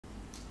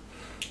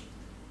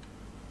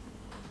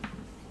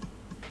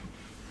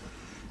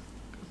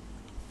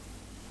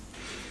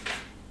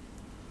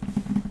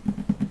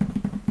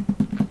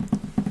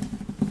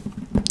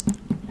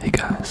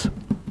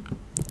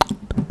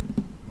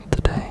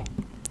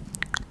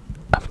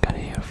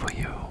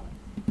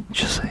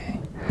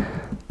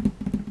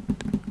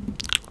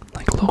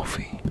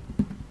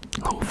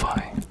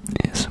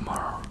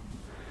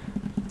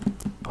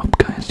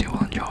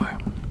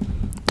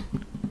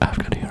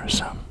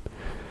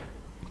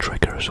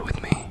triggers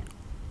with me.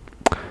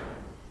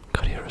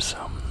 Got here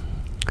some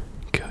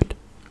good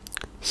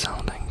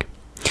sounding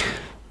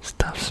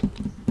stuffs.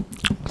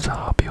 So I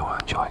hope you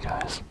enjoy,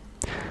 guys.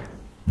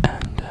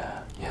 And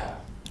yeah,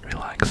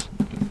 relax.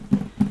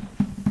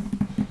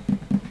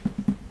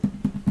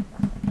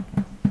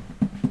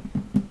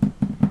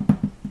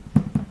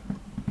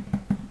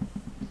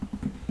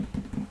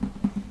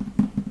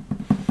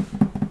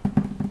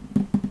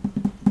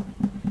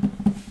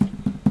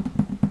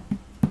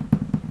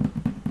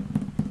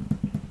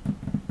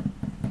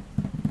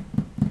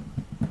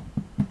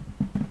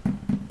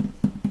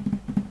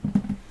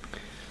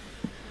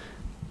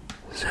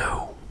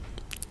 So,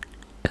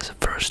 as a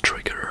first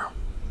trigger,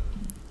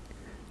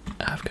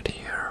 I've got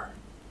here.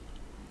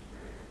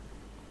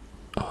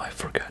 Oh, I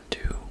forgot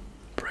to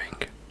bring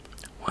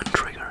one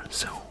trigger,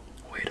 so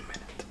wait a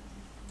minute.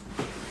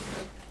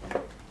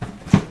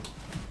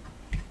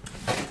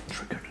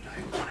 Trigger that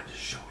I wanted to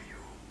show you.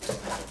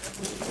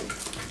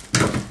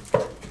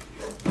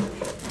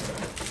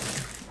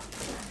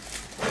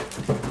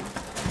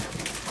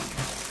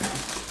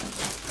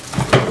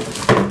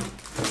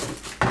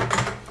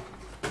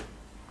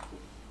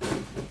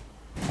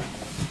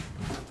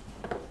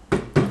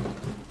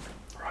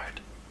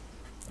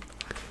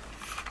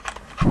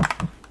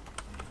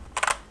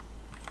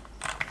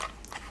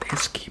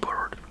 This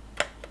keyboard,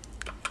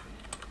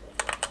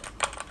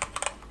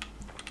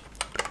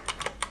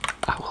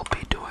 I will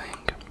be doing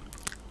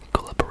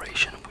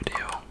collaboration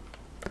video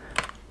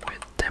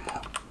with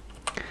Demo.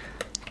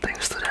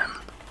 Thanks to them,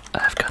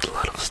 I've got a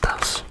lot of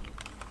stuff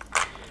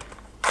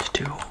to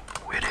do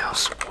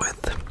videos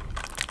with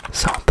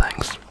some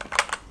things.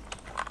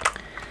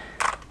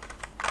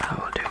 I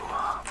will do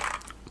a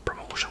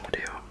promotion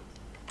video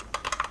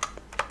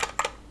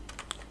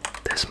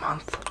this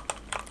month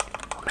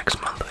or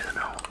next month, I don't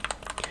know.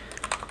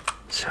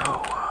 So,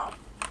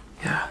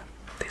 yeah,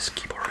 this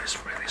keyboard is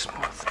really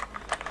smooth.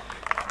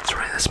 It's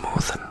really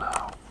smooth and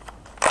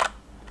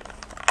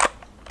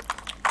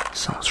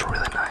sounds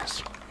really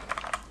nice.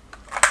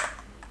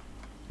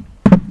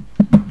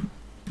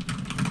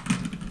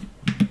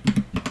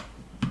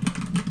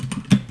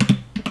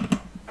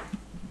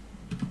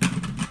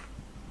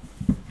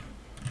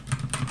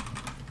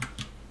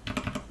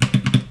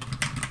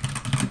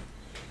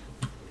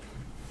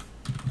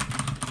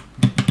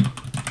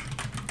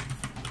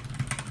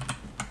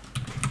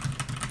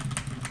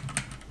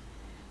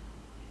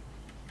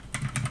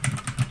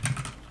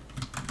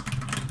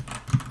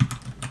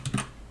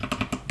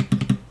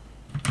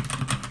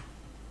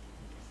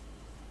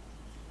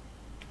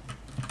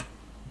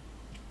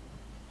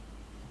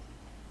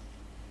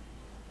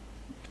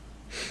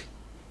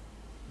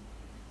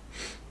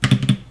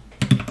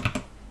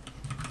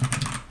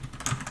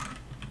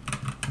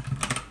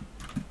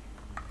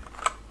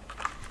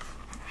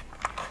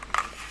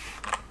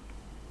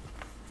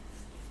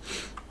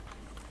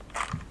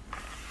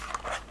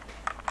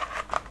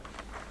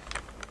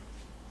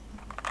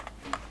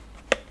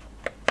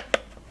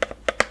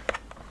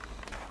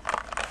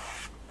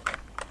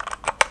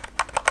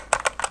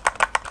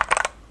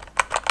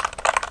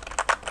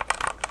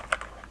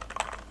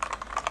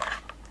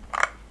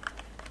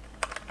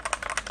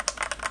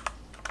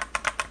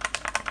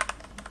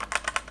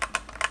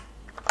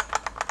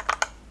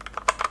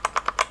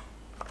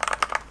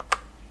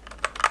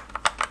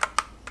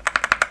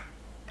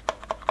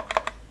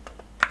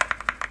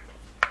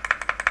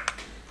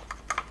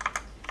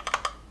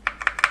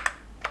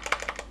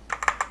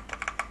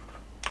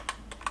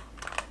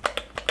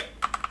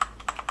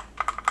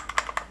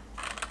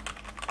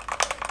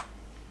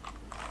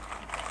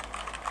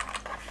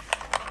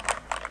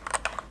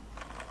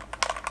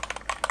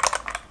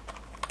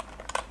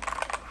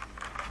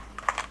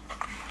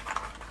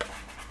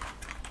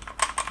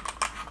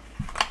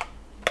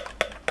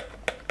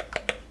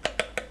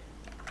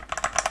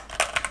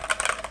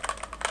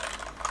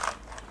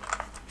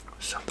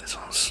 So this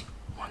one's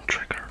one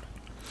trigger.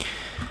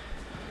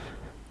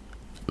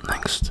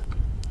 Next,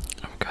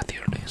 I've got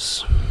here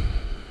these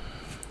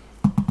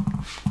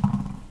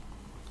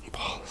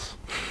balls.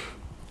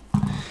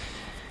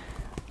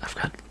 I've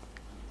got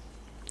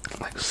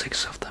like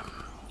 6 of them,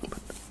 but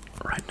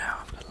right now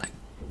I've got like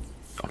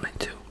only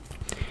 2.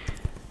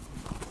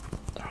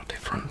 There are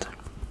different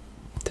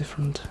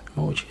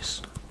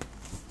emojis.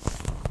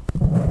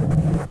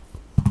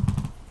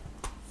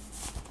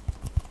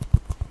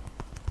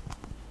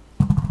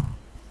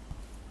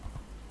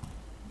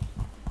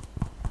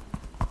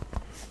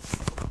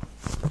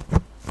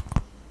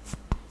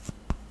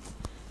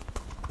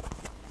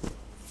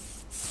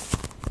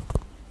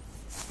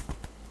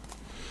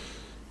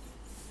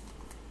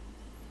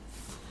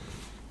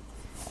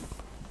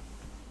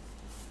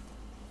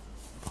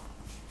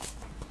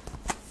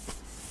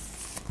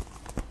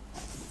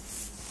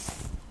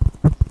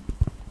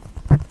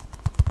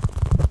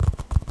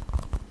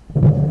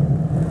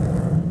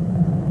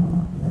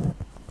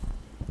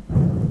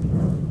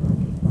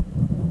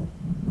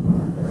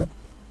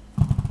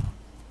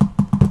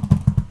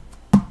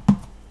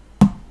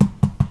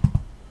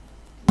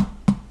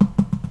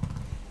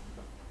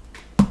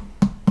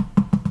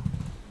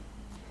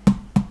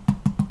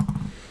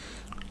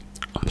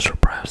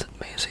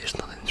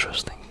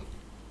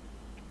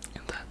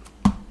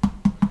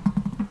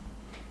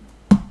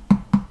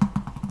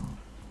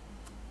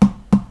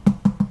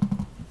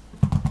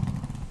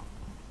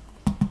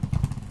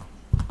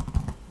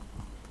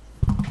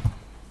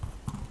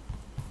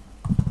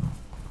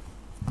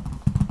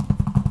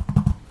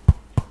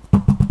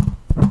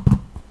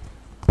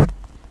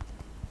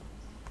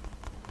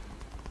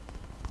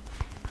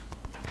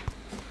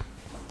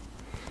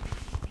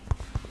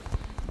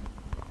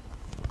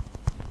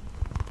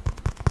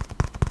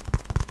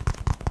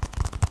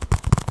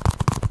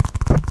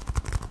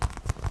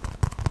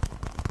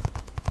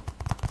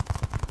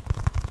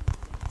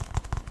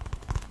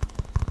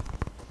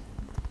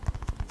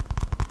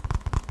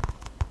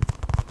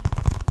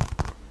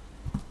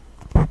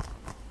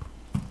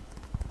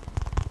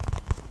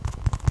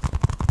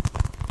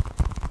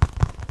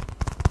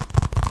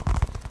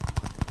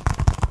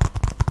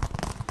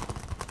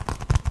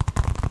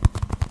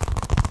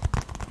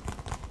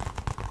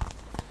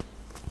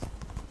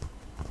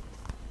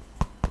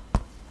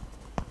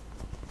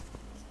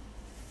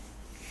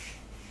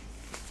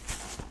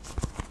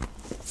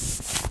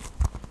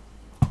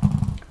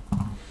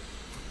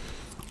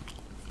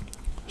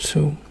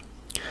 So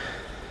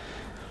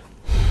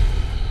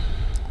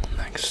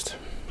next,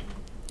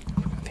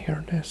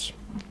 here it is.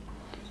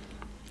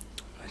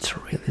 It's a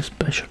really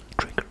special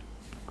trigger.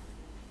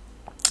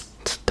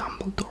 It's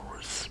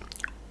Dumbledore's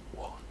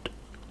wand.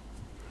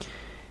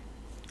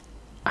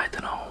 I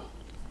don't know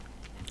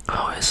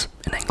how it's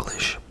in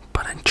English,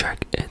 but in Czech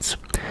it's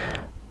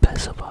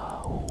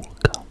Pesová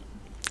hůlka.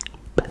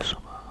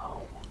 Pesová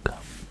hůlka.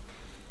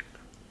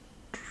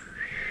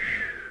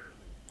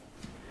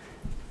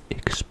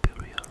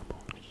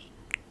 Expelliarmus.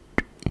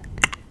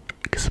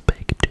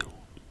 Expecto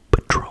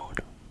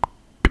Patronum.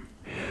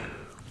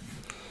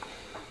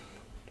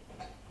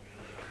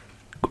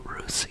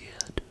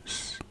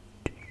 Cruciatus.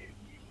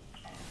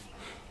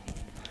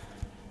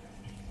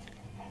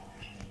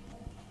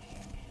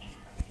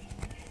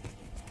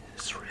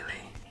 It's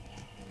really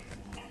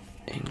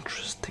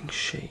interesting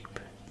shape.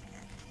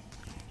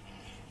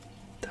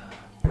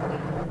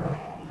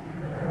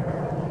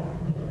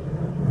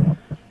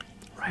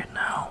 Right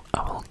now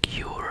I will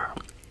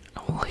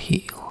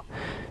heal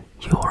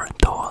your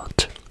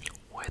thought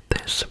with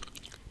this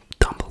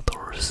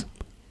Dumbledore's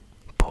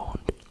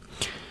bond.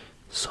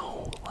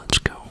 So let's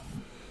go.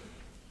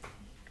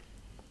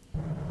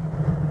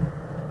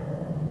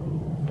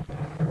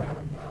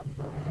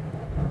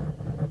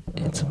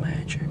 It's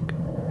magic.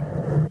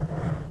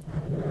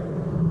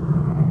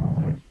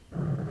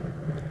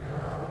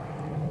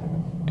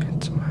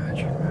 It's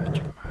magic,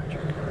 magic,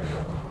 magic.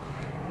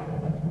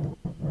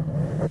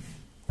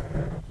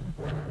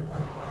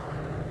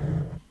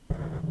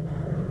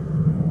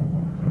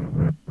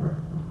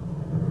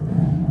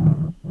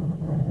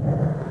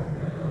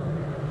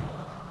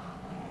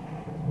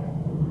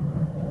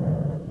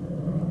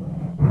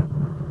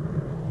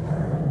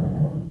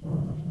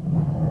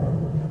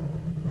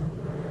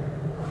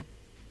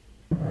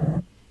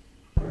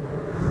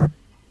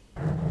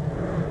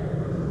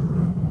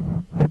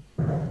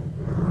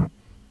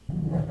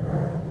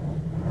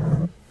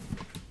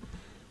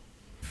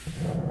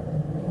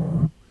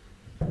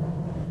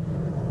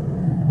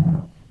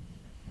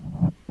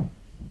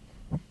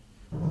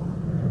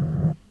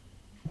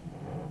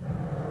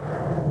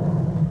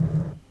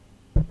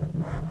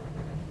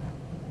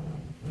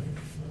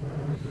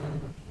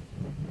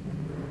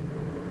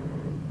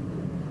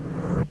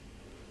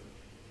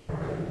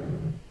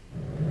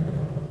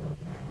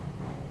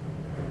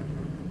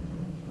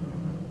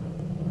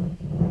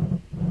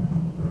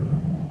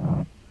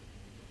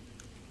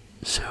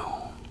 So,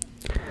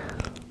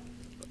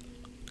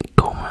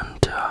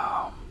 comment.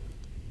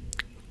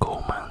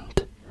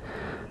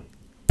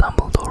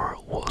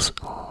 Dumbledore was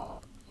a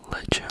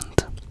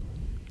legend.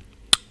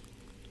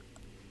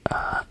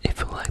 If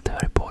you liked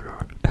Harry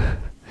Potter.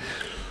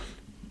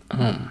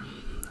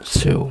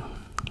 So,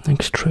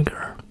 next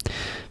trigger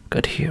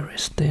got here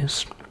is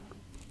this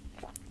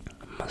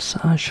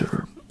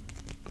massager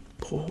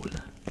pole,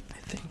 I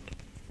think.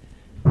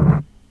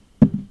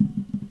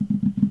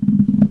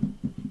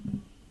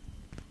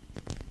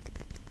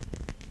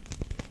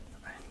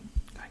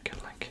 I can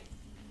like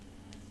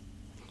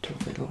do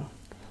a little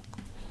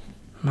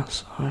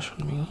massage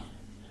on me.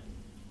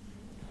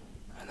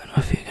 I don't know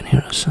if you can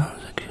hear the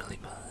sounds actually,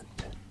 but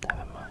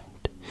never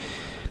mind.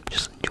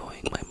 Just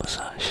enjoying my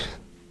massage.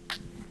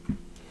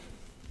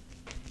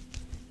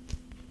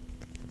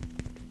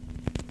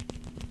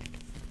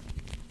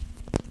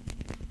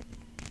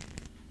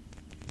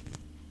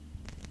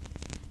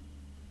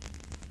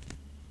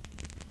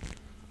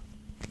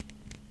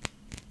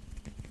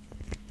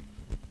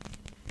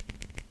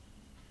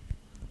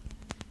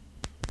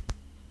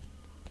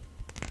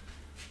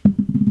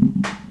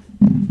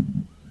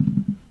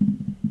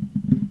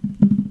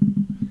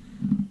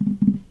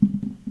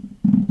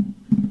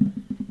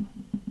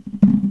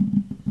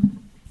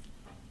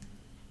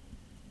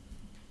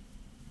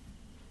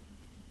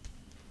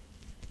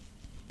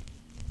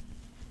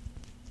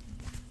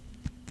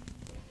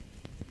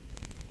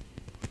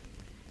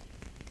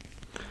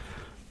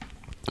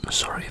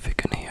 Sorry if you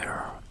can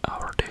hear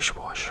our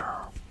dishwasher.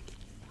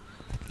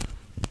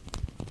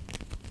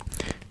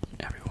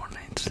 Everyone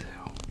needs to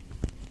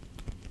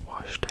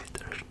wash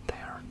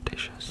their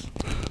dishes.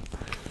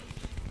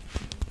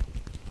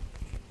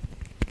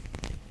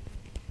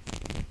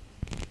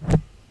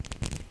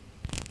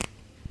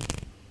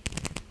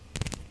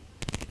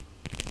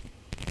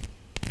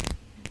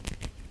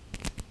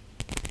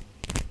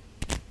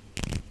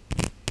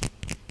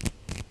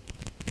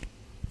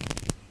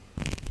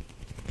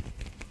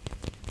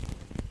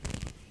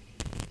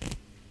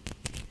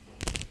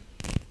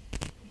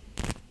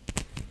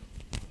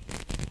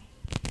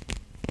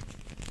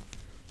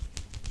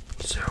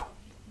 So,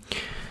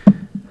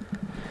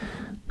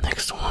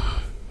 next one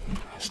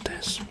is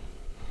this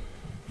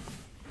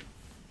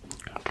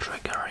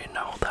trigger. You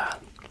know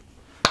that.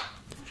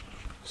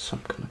 So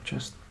I'm gonna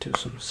just do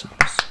some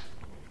sounds.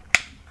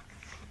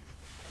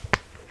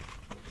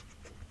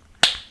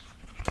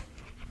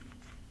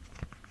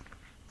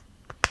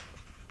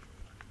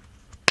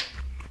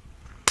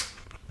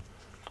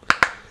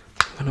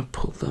 I'm gonna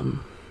pull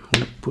them. I'm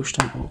gonna push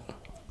them all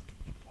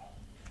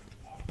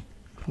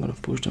I'm gonna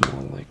push them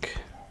all like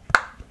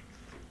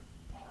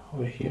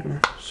over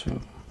here, so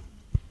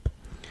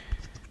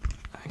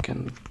I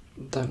can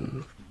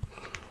then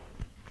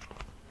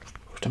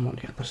push them on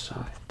the other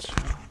side. So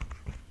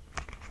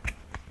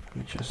let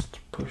me just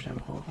push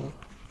them all.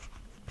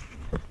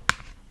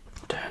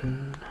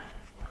 Then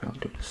we'll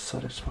do the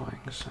satisfying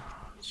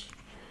sounds.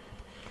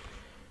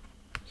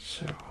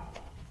 So,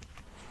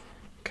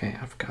 okay,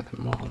 I've got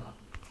them all.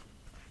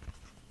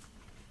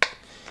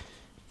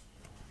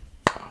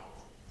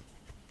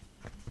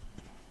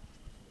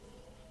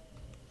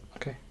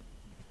 Okay,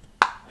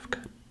 I've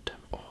got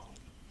them all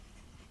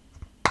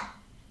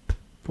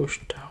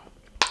pushed down.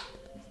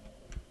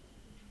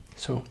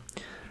 So,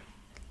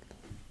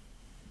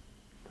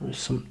 there is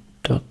some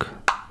dog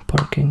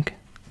barking.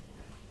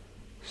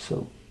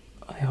 So,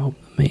 I hope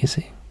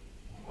Maisie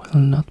will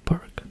not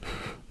bark.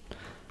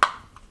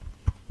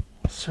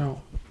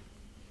 So,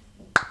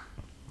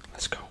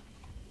 let's go.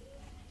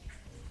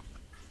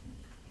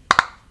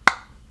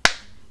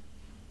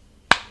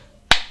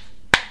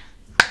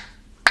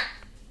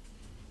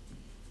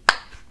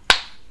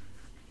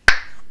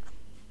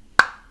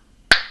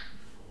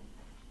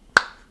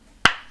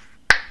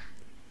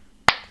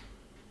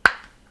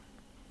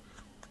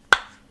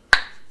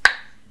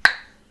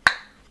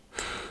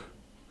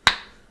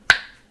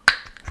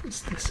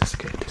 This is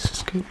good, this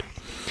is good.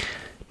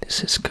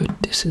 This is good,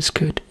 this is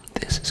good,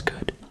 this is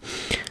good.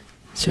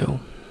 So,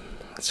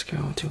 let's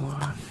go to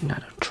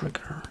another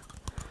trigger.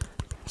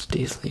 It's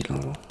these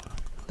little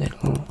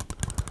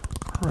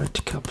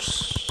red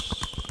cups.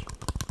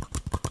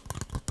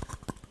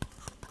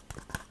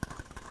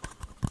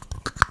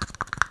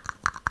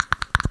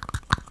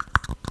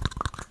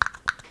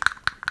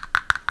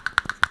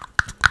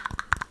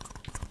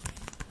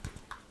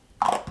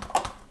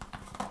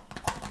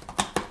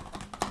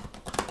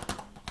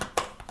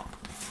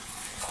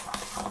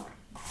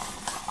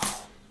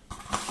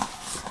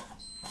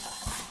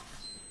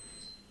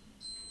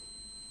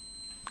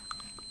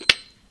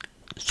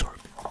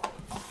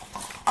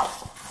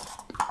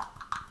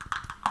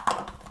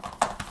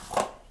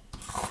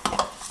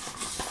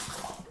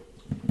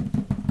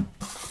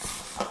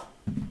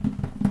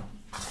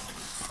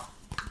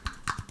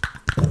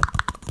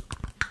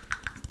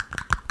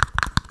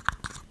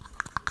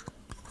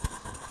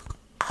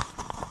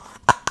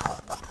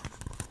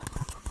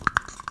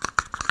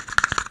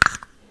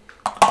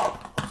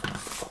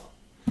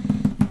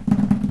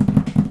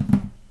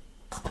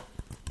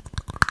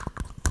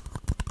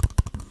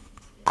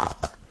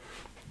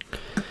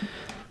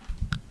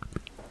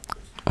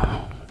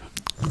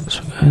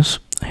 So guys,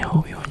 I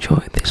hope you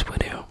enjoyed this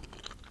video.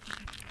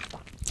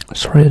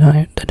 Sorry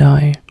that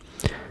I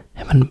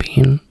haven't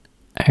been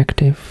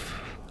active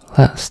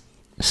last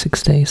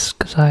 6 days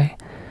because I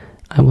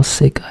was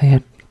sick. I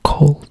had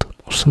cold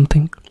or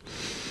something.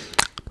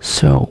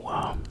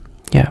 So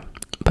yeah,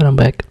 but I'm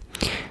back.